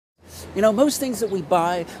You know, most things that we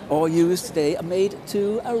buy or use today are made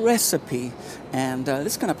to a recipe. And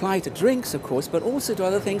this can apply to drinks, of course, but also to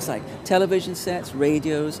other things like television sets,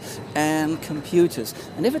 radios, and computers.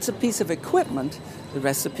 And if it's a piece of equipment, the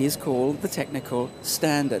recipe is called the technical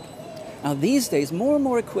standard. Now, these days, more and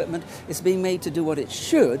more equipment is being made to do what it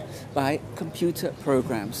should by computer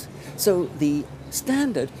programs. So the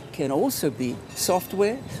standard can also be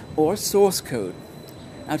software or source code.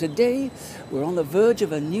 Now today, we're on the verge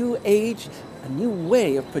of a new age, a new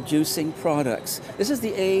way of producing products. This is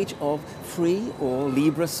the age of free or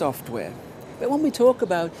Libre software. But when we talk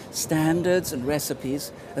about standards and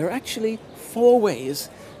recipes, there are actually 4 ways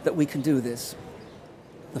that we can do this.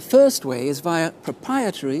 The first way is via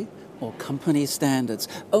proprietary or company standards.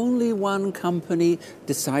 Only one company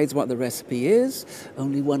decides what the recipe is,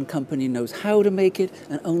 only one company knows how to make it,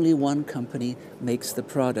 and only one company makes the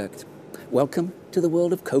product. Welcome to the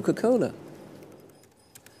world of Coca-Cola.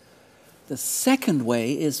 The second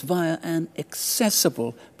way is via an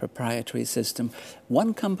accessible proprietary system.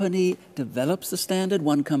 One company develops the standard,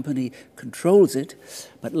 one company controls it,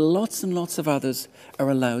 but lots and lots of others are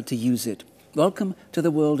allowed to use it. Welcome to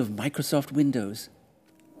the world of Microsoft Windows.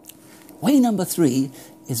 Way number 3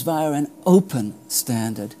 is via an open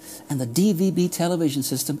standard, and the DVB television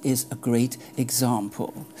system is a great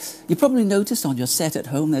example. You probably noticed on your set at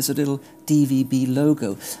home there's a little DVB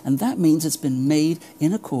logo, and that means it's been made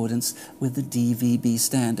in accordance with the DVB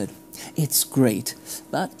standard. It's great,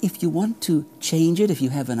 but if you want to change it, if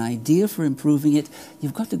you have an idea for improving it,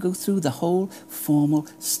 you've got to go through the whole formal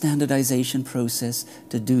standardization process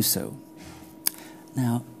to do so.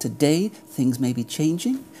 Now, today, things may be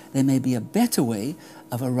changing. There may be a better way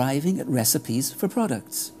of arriving at recipes for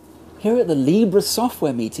products. Here at the Libre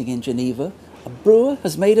Software Meeting in Geneva, a brewer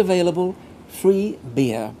has made available free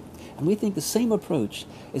beer. And we think the same approach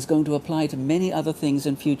is going to apply to many other things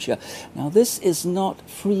in future. Now, this is not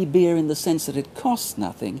free beer in the sense that it costs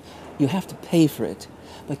nothing. You have to pay for it.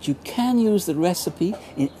 But you can use the recipe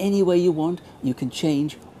in any way you want. You can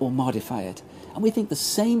change or modify it. And we think the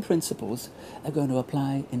same principles are going to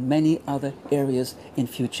apply in many other areas in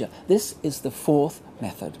future. This is the 4th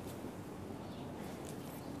method.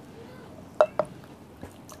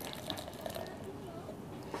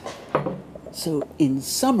 So in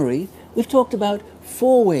summary, we've talked about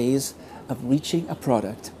 4 ways of reaching a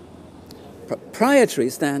product. Proprietary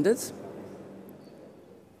standards,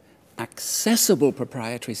 accessible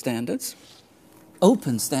proprietary standards,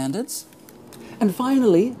 open standards, and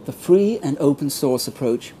finally, the free and open source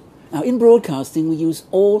approach. Now, in broadcasting, we use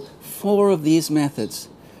all 4 of these methods.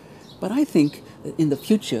 But I think that in the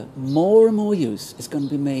future, more and more use is going to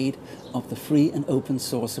be made of the free and open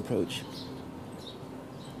source approach.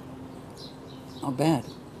 Not bad.